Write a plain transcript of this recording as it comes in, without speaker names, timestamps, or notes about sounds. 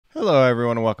Hello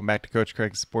everyone and welcome back to Coach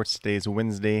Craig's Sports. Today is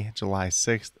Wednesday, July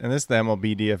 6th, and this is the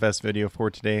MLB DFS video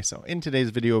for today. So in today's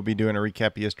video, we'll be doing a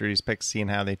recap of yesterday's picks, seeing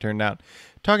how they turned out.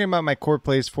 Talking about my core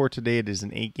plays for today, it is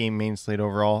an 8-game main slate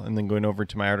overall, and then going over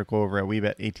to my article over at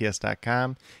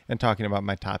WeBetATS.com and talking about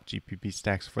my top GPP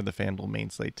stacks for the FanDuel main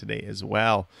slate today as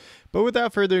well. But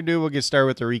without further ado, we'll get started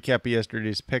with the recap of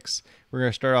yesterday's picks. We're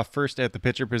going to start off first at the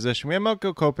pitcher position. We have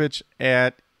Michael Kopech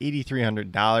at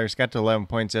 $8,300. Got to 11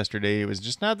 points yesterday. It was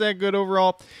just not that good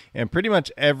overall, and pretty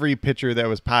much every pitcher that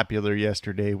was popular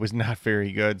yesterday was not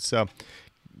very good. So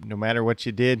no matter what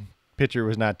you did, pitcher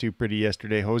was not too pretty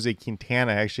yesterday. Jose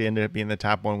Quintana actually ended up being the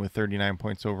top one with 39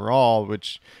 points overall,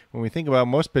 which when we think about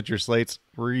most pitcher slates,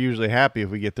 we're usually happy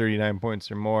if we get 39 points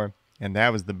or more, and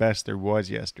that was the best there was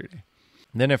yesterday.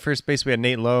 Then at first base, we had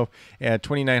Nate Lowe at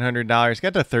 $2,900.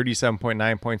 Got to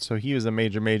 37.9 points, so he was a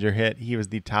major hit. He was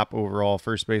the top overall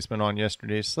first baseman on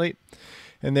yesterday's slate.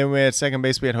 And then we had second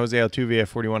base, we had Jose Altuve at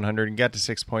 $4,100 and got to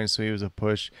 6 points, so he was a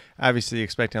push. Obviously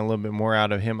expecting a little bit more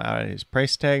out of him out of his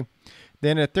price tag.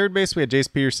 Then at third base, we had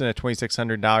Jace Peterson at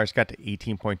 $2,600, got to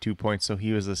 18.2 points, so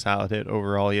he was a solid hit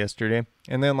overall yesterday.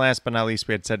 And then last but not least,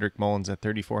 we had Cedric Mullins at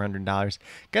 $3,400,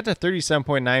 got to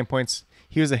 37.9 points.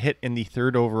 He was a hit in the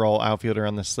third overall outfielder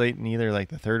on the slate, and either like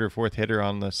the third or fourth hitter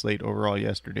on the slate overall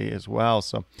yesterday as well.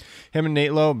 So him and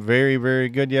Nate Lowe, very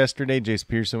good yesterday. Jace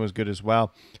Peterson was good as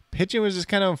well. Pitching was just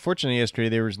kind of unfortunate yesterday.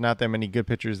 There was not that many good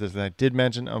pitchers, as I did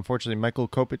mention. Unfortunately, Michael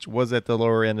Kopech was at the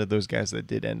lower end of those guys that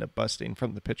did end up busting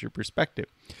from the pitcher perspective.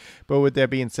 But with that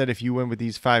being said, if you went with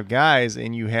these 5 guys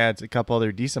and you had a couple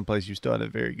other decent plays, you still had a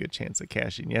very good chance of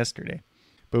cashing yesterday.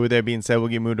 But with that being said, we'll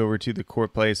get moved over to the core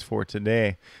plays for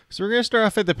today. So we're going to start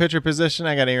off at the pitcher position.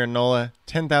 I got Aaron Nola,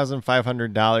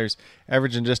 $10,500,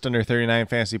 averaging just under 39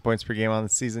 fantasy points per game on the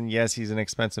season. Yes, he's an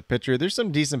expensive pitcher. There's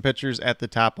some decent pitchers at the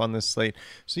top on this slate.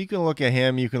 So you can look at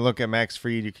him. You can look at Max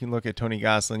Fried. You can look at Tony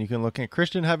Gonsolin. You can look at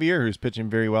Christian Javier, who's pitching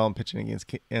very well and pitching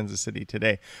against Kansas City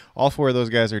today. All 4 of those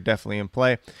guys are definitely in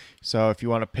play. So if you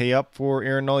want to pay up for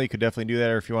Aaron Nola, you could definitely do that.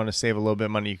 Or if you want to save a little bit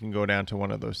of money, you can go down to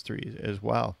one of those 3 as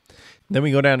well. Then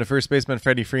we go down to first baseman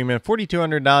Freddie Freeman,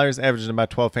 $4,200, averaging about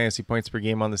 12 fantasy points per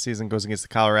game on the season, goes against the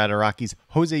Colorado Rockies.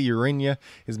 Jose Urena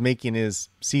is making his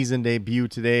season debut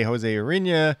today. Jose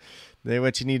Urena,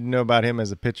 what you need to know about him as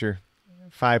a pitcher,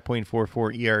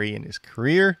 5.44 ERA in his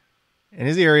career. And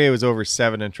his ERA was over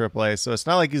 7 in AAA, so it's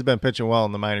not like he's been pitching well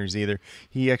in the minors either.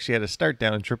 He actually had a start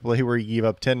down in AAA where he gave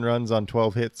up 10 runs on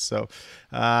 12 hits. So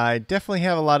I definitely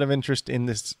have a lot of interest in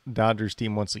this Dodgers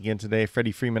team once again today.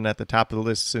 Freddie Freeman at the top of the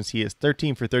list since he is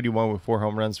 13 for 31 with 4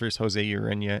 home runs versus Jose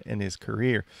Urena in his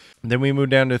career. Then we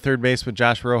move down to third base with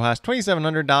Josh Rojas,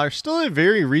 $2,700. Still a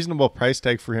very reasonable price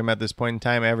tag for him at this point in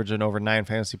time, averaging over 9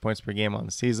 fantasy points per game on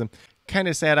the season. Kind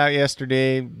of sat out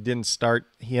yesterday, didn't start.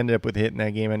 He ended up with a hit in that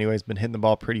game anyways, been hitting the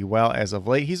ball pretty well as of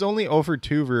late. He's only 0 for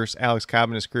 2 versus Alex Cobb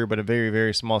in his career, but a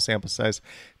very small sample size.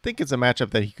 I think it's a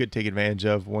matchup that he could take advantage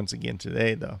of once again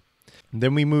today, though.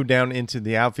 Then we move down into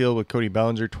the outfield with Cody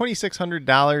Bellinger,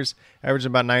 $2,600, averaging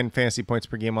about 9 fantasy points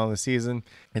per game on the season.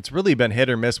 It's really been hit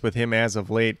or miss with him as of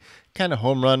late. Kind of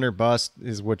home run or bust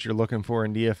is what you're looking for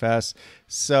in DFS.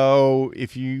 So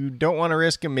if you don't want to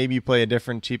risk him, maybe you play a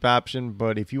different cheap option.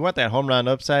 But if you want that home run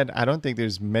upside, I don't think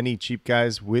there's many cheap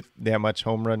guys with that much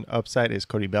home run upside as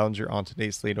Cody Bellinger on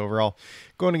today's slate overall.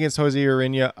 Going against Jose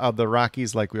Urena of the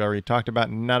Rockies, like we already talked about,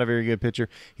 not a very good pitcher.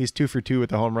 He's 2 for 2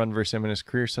 with a home run versus him in his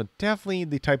career. So definitely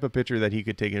the type of pitcher that he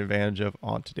could take advantage of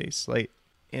on today's slate.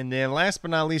 And then last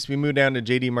but not least, we move down to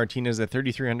JD Martinez at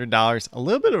 $3,300. A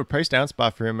little bit of a price down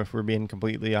spot for him if we're being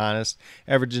completely honest,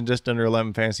 averaging just under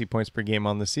 11 fantasy points per game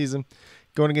on the season.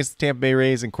 Going against the Tampa Bay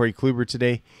Rays and Corey Kluber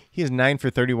today, he is 9 for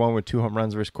 31 with 2 home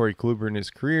runs versus Corey Kluber in his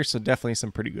career, so definitely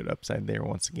some pretty good upside there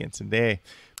once again today.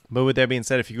 But with that being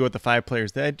said, if you go with the 5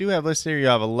 players that I do have listed here, you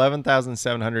have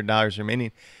 $11,700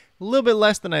 remaining. A little bit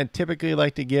less than I typically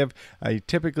like to give. I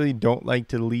typically don't like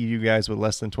to leave you guys with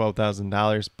less than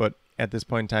 $12,000, but at this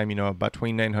point in time, about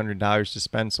 $2,900 to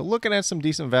spend. So looking at some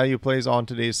decent value plays on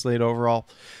today's slate overall.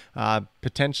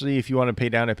 Potentially, if you want to pay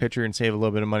down a pitcher and save a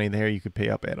little bit of money there, you could pay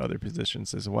up at other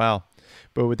positions as well.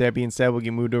 But with that being said, we'll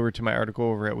get moved over to my article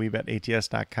over at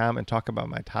WeBetATS.com and talk about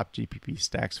my top GPP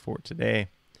stacks for today.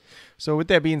 So with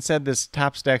that being said, this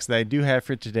top stacks that I do have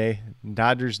for today,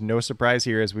 Dodgers, no surprise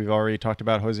here, as we've already talked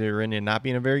about Jose Urena not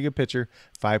being a very good pitcher,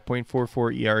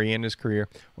 5.44 ERA in his career,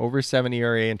 over 7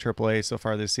 ERA in AAA so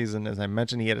far this season. As I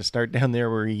mentioned, he had a start down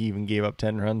there where he even gave up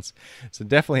 10 runs. So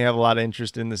definitely have a lot of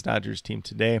interest in this Dodgers team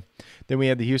today. Then we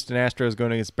had the Houston Astros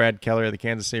going against Brad Keller of the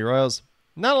Kansas City Royals.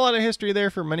 Not a lot of history there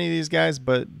for many of these guys,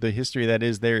 but the history that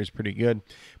is there is pretty good.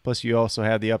 Plus, you also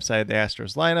have the upside of the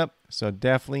Astros lineup, so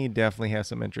definitely have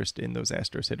some interest in those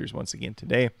Astros hitters once again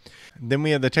today. Then we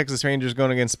have the Texas Rangers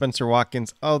going against Spencer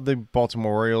Watkins of the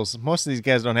Baltimore Orioles. Most of these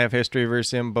guys don't have history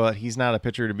versus him, but he's not a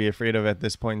pitcher to be afraid of at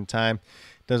this point in time.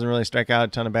 Doesn't really strike out a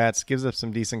ton of bats, gives up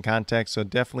some decent contact, so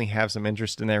definitely have some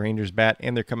interest in that Rangers bat,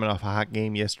 and they're coming off a hot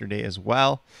game yesterday as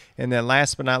well. And then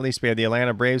last but not least, we have the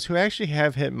Atlanta Braves, who actually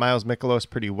have hit Miles Mikolas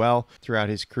pretty well throughout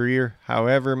his career.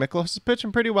 However, Mikolas is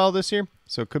pitching pretty well this year,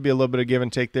 so it could be a little bit of give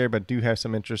and take there, but do have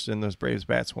some interest in those Braves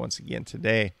bats once again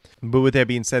today. But with that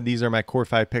being said, these are my core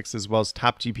 5 picks as well as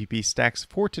top GPP stacks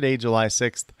for today, July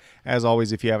 6th. As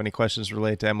always, if you have any questions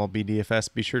related to MLB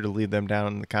DFS, be sure to leave them down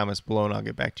in the comments below and I'll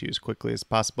get back to you as quickly as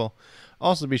possible.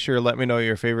 Also, be sure to let me know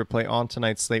your favorite play on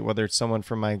tonight's slate, whether it's someone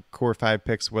from my core 5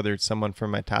 picks, whether it's someone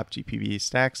from my top GPP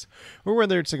stacks, or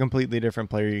whether it's a completely different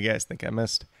player you guys think I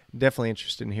missed. Definitely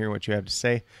interested in hearing what you have to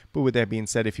say. But with that being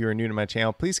said, if you are new to my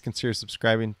channel, please consider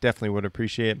subscribing. Definitely would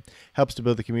appreciate it. Helps to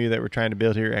build the community that we're trying to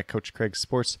build here at Coach Craig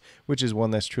Sports, which is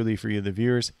one that's truly for you, the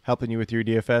viewers, helping you with your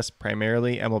DFS,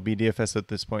 primarily MLB DFS at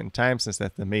this point in time, since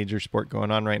that's the major sport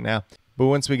going on right now. But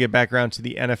once we get back around to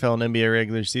the NFL and NBA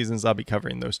regular seasons, I'll be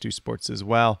covering those 2 sports as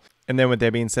well. And then with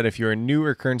that being said, if you are new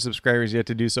or current subscribers yet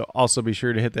to do so, also be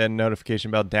sure to hit that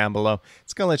notification bell down below.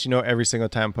 It's going to let you know every single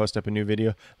time I post up a new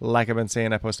video. Like I've been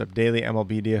saying, I post up daily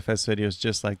MLB DFS videos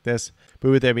just like this.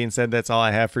 But with that being said, that's all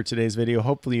I have for today's video.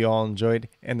 Hopefully you all enjoyed.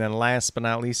 And then last but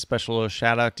not least, special little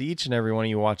shout out to each and every one of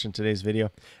you watching today's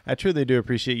video. I truly do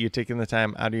appreciate you taking the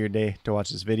time out of your day to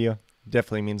watch this video.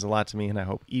 Definitely means a lot to me, and I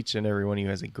hope each and every one of you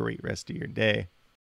has a great rest of your day.